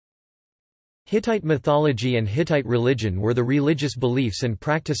Hittite mythology and Hittite religion were the religious beliefs and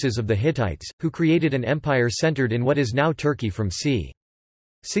practices of the Hittites, who created an empire centered in what is now Turkey from c.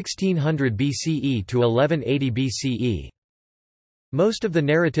 1600 BCE to 1180 BCE. Most of the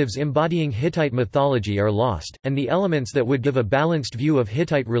narratives embodying Hittite mythology are lost, and the elements that would give a balanced view of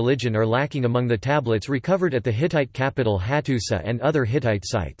Hittite religion are lacking among the tablets recovered at the Hittite capital Hattusa and other Hittite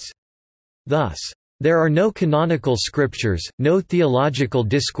sites. Thus, there are no canonical scriptures, no theological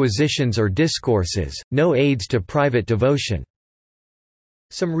disquisitions or discourses, no aids to private devotion.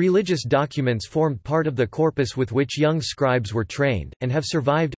 Some religious documents formed part of the corpus with which young scribes were trained, and have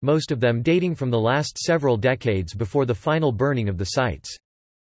survived, most of them dating from the last several decades before the final burning of the sites.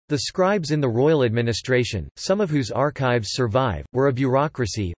 The scribes in the royal administration, some of whose archives survive, were a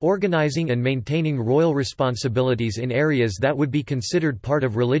bureaucracy, organizing and maintaining royal responsibilities in areas that would be considered part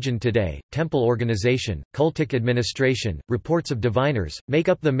of religion today. Temple organization, cultic administration, reports of diviners, make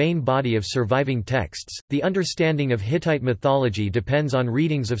up the main body of surviving texts. The understanding of Hittite mythology depends on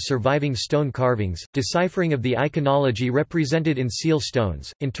readings of surviving stone carvings, deciphering of the iconology represented in seal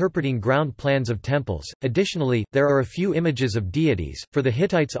stones, interpreting ground plans of temples. Additionally, there are a few images of deities, for the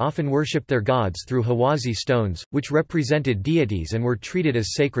Hittites often worshipped their gods through hawazi stones, which represented deities and were treated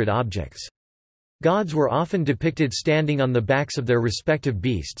as sacred objects. Gods were often depicted standing on the backs of their respective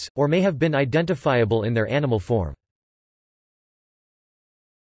beasts, or may have been identifiable in their animal form.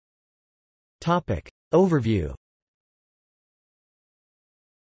 Overview.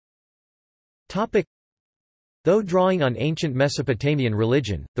 Though drawing on ancient Mesopotamian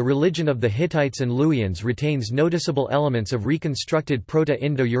religion, the religion of the Hittites and Luwians retains noticeable elements of reconstructed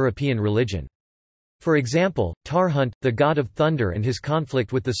Proto-Indo-European religion. For example, Tarhunt, the god of thunder, and his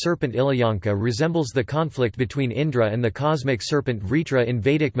conflict with the serpent Ilyanka resembles the conflict between Indra and the cosmic serpent Vritra in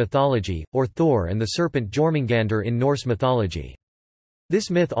Vedic mythology, or Thor and the serpent Jormungandr in Norse mythology.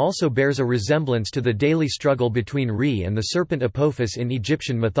 This myth also bears a resemblance to the daily struggle between Re and the serpent Apophis in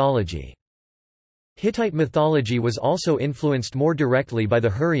Egyptian mythology. Hittite mythology was also influenced more directly by the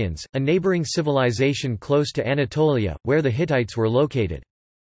Hurrians, a neighboring civilization close to Anatolia, where the Hittites were located.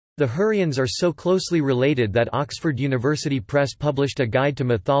 The Hurrians are so closely related that Oxford University Press published a guide to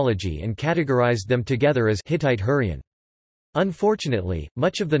mythology and categorized them together as Hittite-Hurrian. Unfortunately,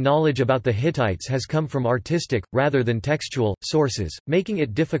 much of the knowledge about the Hittites has come from artistic, rather than textual, sources, making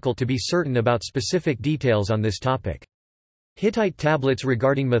it difficult to be certain about specific details on this topic. Hittite tablets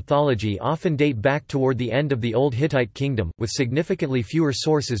regarding mythology often date back toward the end of the Old Hittite Kingdom, with significantly fewer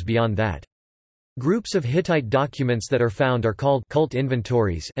sources beyond that. Groups of Hittite documents that are found are called cult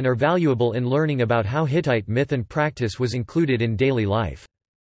inventories and are valuable in learning about how Hittite myth and practice was included in daily life.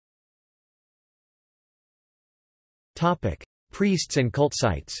 Priests and cult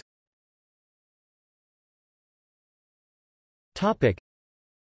sites.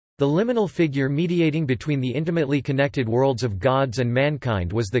 The liminal figure mediating between the intimately connected worlds of gods and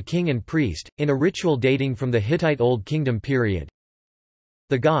mankind was the king and priest, in a ritual dating from the Hittite Old Kingdom period.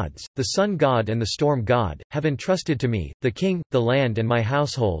 The gods, the sun god and the storm god, have entrusted to me, the king, the land and my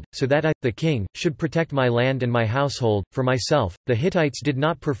household, so that I, the king, should protect my land and my household. For myself, the Hittites did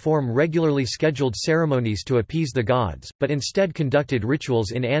not perform regularly scheduled ceremonies to appease the gods, but instead conducted rituals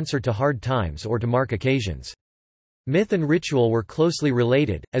in answer to hard times or to mark occasions. Myth and ritual were closely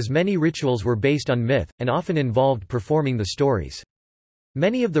related, as many rituals were based on myth, and often involved performing the stories.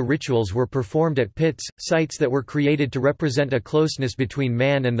 Many of the rituals were performed at pits, sites that were created to represent a closeness between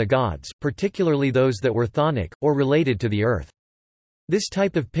man and the gods, particularly those that were chthonic, or related to the earth. This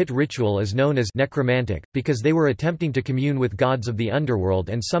type of pit ritual is known as necromantic, because they were attempting to commune with gods of the underworld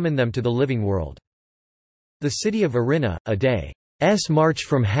and summon them to the living world. The city of Arinna, a day's march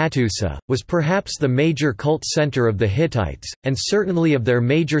from Hattusa, was perhaps the major cult center of the Hittites, and certainly of their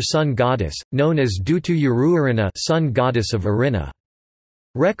major sun goddess, known as Dutu Uruarina, sun goddess of Arinna.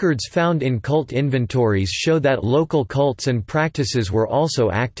 Records found in cult inventories show that local cults and practices were also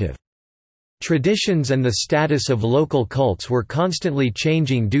active. Traditions and the status of local cults were constantly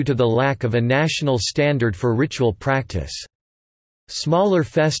changing due to the lack of a national standard for ritual practice. Smaller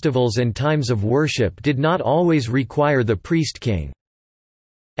festivals and times of worship did not always require the priest-king's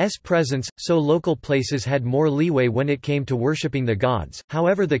presence, so local places had more leeway when it came to worshipping the gods.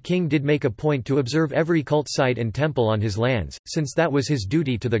 However, the king did make a point to observe every cult site and temple on his lands, since that was his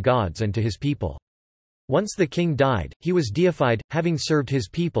duty to the gods and to his people. Once the king died, he was deified, having served his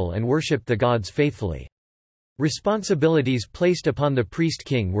people and worshipped the gods faithfully. Responsibilities placed upon the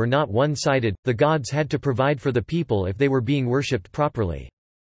priest-king were not one-sided, the gods had to provide for the people if they were being worshipped properly.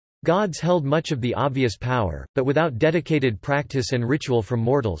 Gods held much of the obvious power, but without dedicated practice and ritual from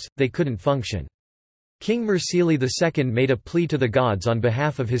mortals, they couldn't function. King Mursili II made a plea to the gods on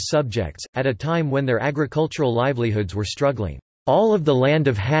behalf of his subjects, at a time when their agricultural livelihoods were struggling. All of the land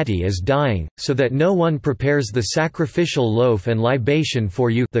of Hatti is dying, so that no one prepares the sacrificial loaf and libation for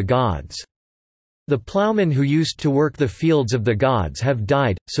you, the gods. The plowmen who used to work the fields of the gods have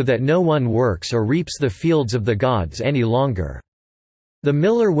died, so that no one works or reaps the fields of the gods any longer. The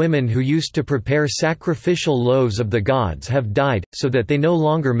miller women who used to prepare sacrificial loaves of the gods have died, so that they no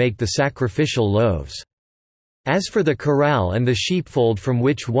longer make the sacrificial loaves. As for the corral and the sheepfold from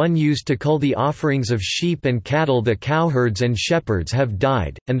which one used to cull the offerings of sheep and cattle, the cowherds and shepherds have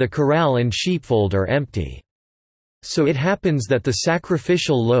died, and the corral and sheepfold are empty. So it happens that the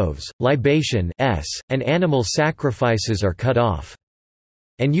sacrificial loaves, libation and animal sacrifices are cut off.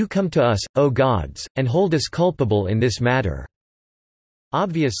 And you come to us, O gods, and hold us culpable in this matter.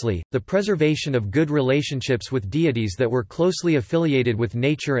 Obviously, the preservation of good relationships with deities that were closely affiliated with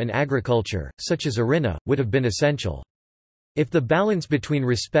nature and agriculture, such as Arinna, would have been essential. If the balance between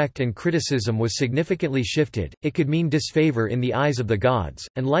respect and criticism was significantly shifted, it could mean disfavor in the eyes of the gods,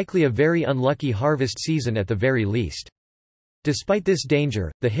 and likely a very unlucky harvest season at the very least. Despite this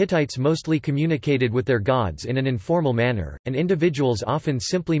danger, the Hittites mostly communicated with their gods in an informal manner, and individuals often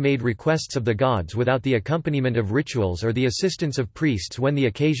simply made requests of the gods without the accompaniment of rituals or the assistance of priests when the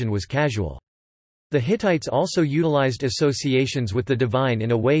occasion was casual. The Hittites also utilized associations with the divine in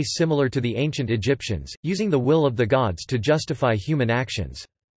a way similar to the ancient Egyptians, using the will of the gods to justify human actions.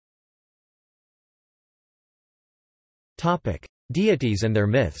 Deities and their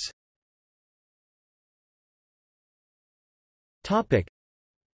myths.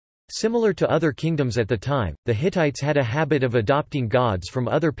 Similar to other kingdoms at the time, the Hittites had a habit of adopting gods from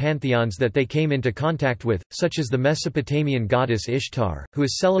other pantheons that they came into contact with, such as the Mesopotamian goddess Ishtar, who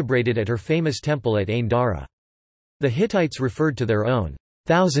is celebrated at her famous temple at Ain Dara. The Hittites referred to their own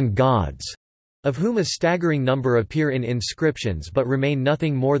 1,000 gods, of whom a staggering number appear in inscriptions but remain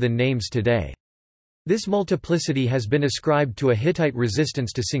nothing more than names today. This multiplicity has been ascribed to a Hittite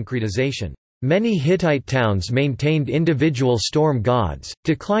resistance to syncretization. Many Hittite towns maintained individual storm gods,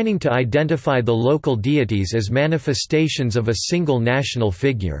 declining to identify the local deities as manifestations of a single national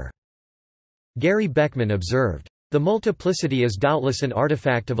figure. Gary Beckman observed, "The multiplicity is doubtless an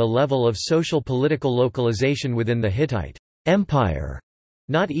artifact of a level of social-political localization within the Hittite empire,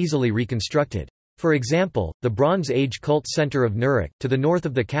 not easily reconstructed. For example, the Bronze Age cult center of Nuruk, to the north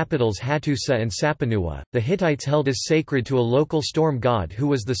of the capitals Hattusa and Sapanuwa, the Hittites held as sacred to a local storm god who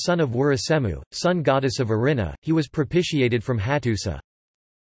was the son of Wurisemu, sun goddess of Arinna. He was propitiated from Hattusa.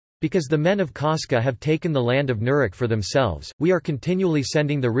 Because the men of Casca have taken the land of Nuruk for themselves, we are continually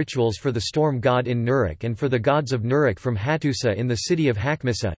sending the rituals for the storm god in Nuruk and for the gods of Nuruk from Hattusa in the city of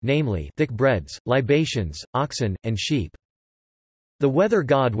Hakmisa, namely, thick breads, libations, oxen, and sheep." The weather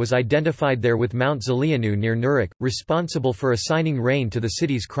god was identified there with Mount Zalianu near Nuruk, responsible for assigning rain to the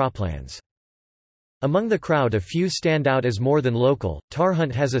city's croplands. Among the crowd a few stand out as more than local.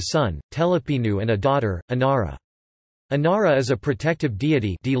 Tarhunt has a son, Telepinu, and a daughter, Anara. Anara is a protective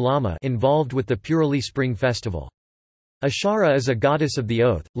deity involved with the Purali Spring Festival. Ashara is a goddess of the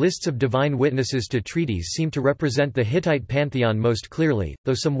oath. Lists of divine witnesses to treaties seem to represent the Hittite pantheon most clearly,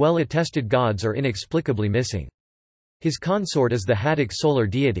 though some well-attested gods are inexplicably missing. His consort is the Hattic solar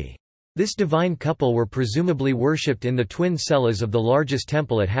deity. This divine couple were presumably worshipped in the twin cellas of the largest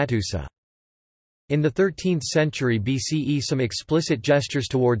temple at Hattusa. In the 13th century BCE some explicit gestures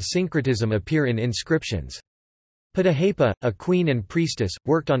toward syncretism appear in inscriptions. Patahepa, a queen and priestess,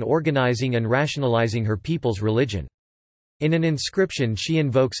 worked on organizing and rationalizing her people's religion. In an inscription she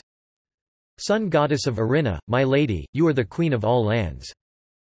invokes, "Sun goddess of Arinna, my lady, you are the queen of all lands.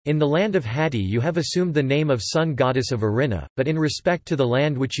 In the land of Hatti you have assumed the name of sun goddess of Arinna, but in respect to the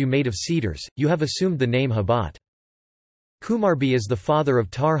land which you made of cedars, you have assumed the name Habat." Kumarbi is the father of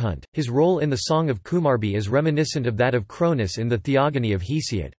Tarhunt. His role in the Song of Kumarbi is reminiscent of that of Cronus in the Theogony of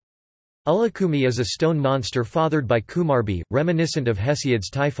Hesiod. Ulakumi is a stone monster fathered by Kumarbi, reminiscent of Hesiod's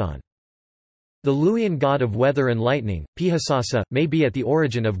Typhon. The Luwian god of weather and lightning, Pihasasa, may be at the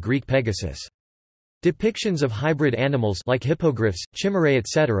origin of Greek Pegasus. Depictions of hybrid animals like hippogriffs, chimerae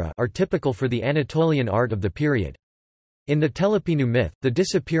etc. are typical for the Anatolian art of the period. In the Telepinu myth, the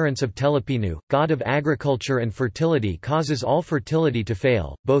disappearance of Telepinu, god of agriculture and fertility, causes all fertility to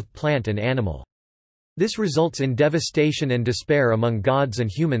fail, both plant and animal. This results in devastation and despair among gods and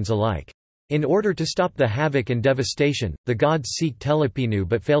humans alike. In order to stop the havoc and devastation, the gods seek Telepinu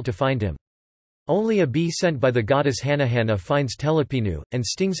but fail to find him. Only a bee sent by the goddess Hanahana finds Telepinu, and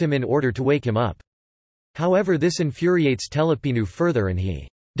stings him in order to wake him up. However, this infuriates Telepinu further and he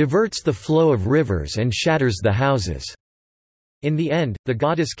diverts the flow of rivers and shatters the houses. In the end, the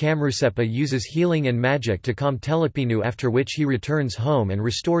goddess Kamrusepa uses healing and magic to calm Telepinu, after which he returns home and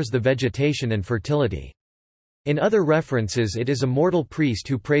restores the vegetation and fertility. In other references, it is a mortal priest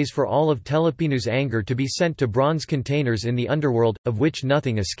who prays for all of Telepinu's anger to be sent to bronze containers in the underworld, of which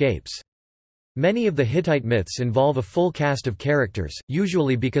nothing escapes. Many of the Hittite myths involve a full cast of characters,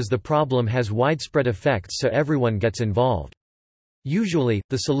 usually because the problem has widespread effects so everyone gets involved. Usually,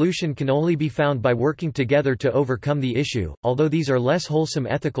 the solution can only be found by working together to overcome the issue, although these are less wholesome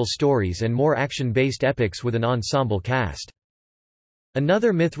ethical stories and more action-based epics with an ensemble cast.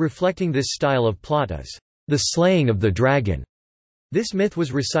 Another myth reflecting this style of plot is the slaying of the dragon. This myth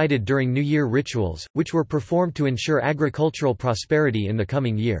was recited during New Year rituals, which were performed to ensure agricultural prosperity in the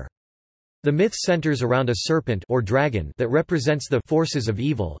coming year. The myth centers around a serpent or dragon that represents the forces of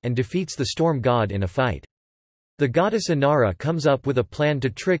evil and defeats the storm god in a fight. The goddess Inara comes up with a plan to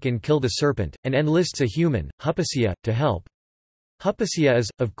trick and kill the serpent, and enlists a human, Hupasia, to help. Hupasia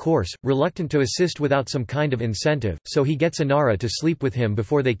is, of course, reluctant to assist without some kind of incentive, so he gets Inara to sleep with him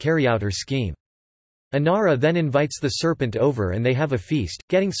before they carry out her scheme. Inara then invites the serpent over and they have a feast,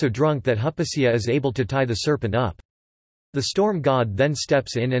 getting so drunk that Hupasia is able to tie the serpent up. The storm god then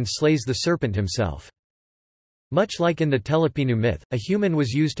steps in and slays the serpent himself. Much like in the Telepinu myth, a human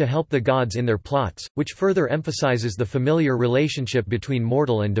was used to help the gods in their plots, which further emphasizes the familiar relationship between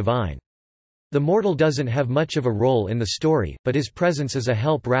mortal and divine. The mortal doesn't have much of a role in the story, but his presence is a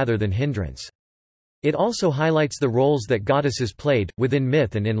help rather than hindrance. It also highlights the roles that goddesses played, within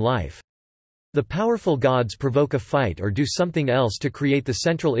myth and in life. The powerful gods provoke a fight or do something else to create the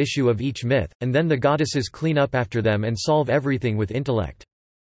central issue of each myth, and then the goddesses clean up after them and solve everything with intellect.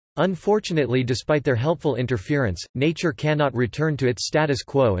 Unfortunately, despite their helpful interference, nature cannot return to its status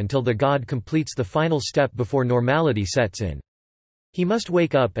quo until the god completes the final step before normality sets in. He must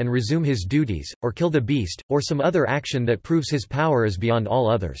wake up and resume his duties, or kill the beast, or some other action that proves his power is beyond all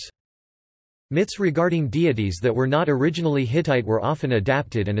others. Myths regarding deities that were not originally Hittite were often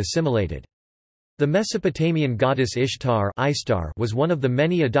adapted and assimilated. The Mesopotamian goddess Ishtar was one of the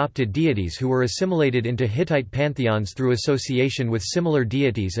many adopted deities who were assimilated into Hittite pantheons through association with similar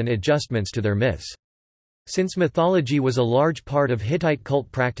deities and adjustments to their myths. Since mythology was a large part of Hittite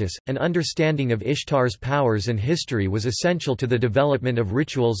cult practice, an understanding of Ishtar's powers and history was essential to the development of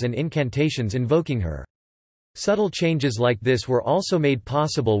rituals and incantations invoking her. Subtle changes like this were also made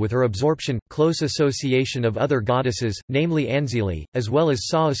possible with her absorption, close association of other goddesses, namely Anzili, as well as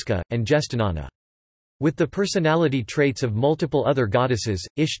Sauska, and Gestinana. With the personality traits of multiple other goddesses,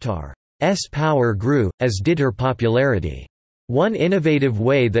 Ishtar's power grew, as did her popularity. One innovative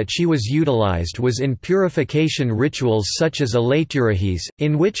way that she was utilized was in purification rituals such as Elaturahis,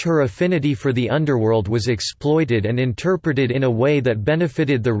 in which her affinity for the underworld was exploited and interpreted in a way that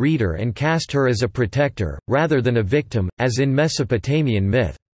benefited the reader and cast her as a protector, rather than a victim, as in Mesopotamian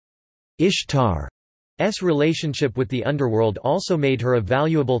myth. Ishtar's relationship with the underworld also made her a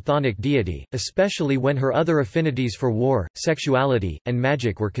valuable chthonic deity, especially when her other affinities for war, sexuality, and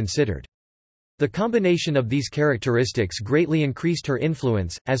magic were considered. The combination of these characteristics greatly increased her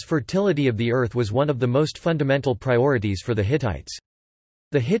influence, as fertility of the earth was one of the most fundamental priorities for the Hittites.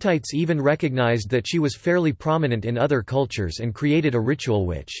 The Hittites even recognized that she was fairly prominent in other cultures and created a ritual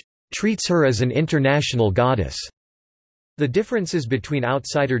which treats her as an international goddess. The differences between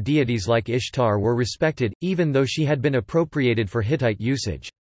outsider deities like Ishtar were respected, even though she had been appropriated for Hittite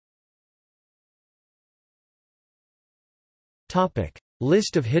usage.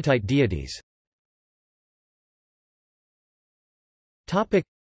 List of Hittite deities.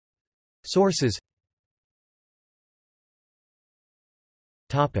 Sources.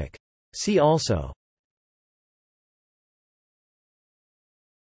 See also.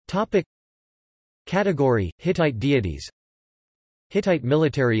 Category: Hittite deities. Hittite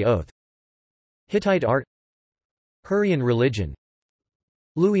military oath. Hittite art. Hurrian religion.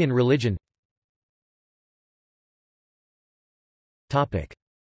 Luwian religion.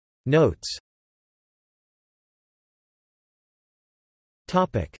 Notes.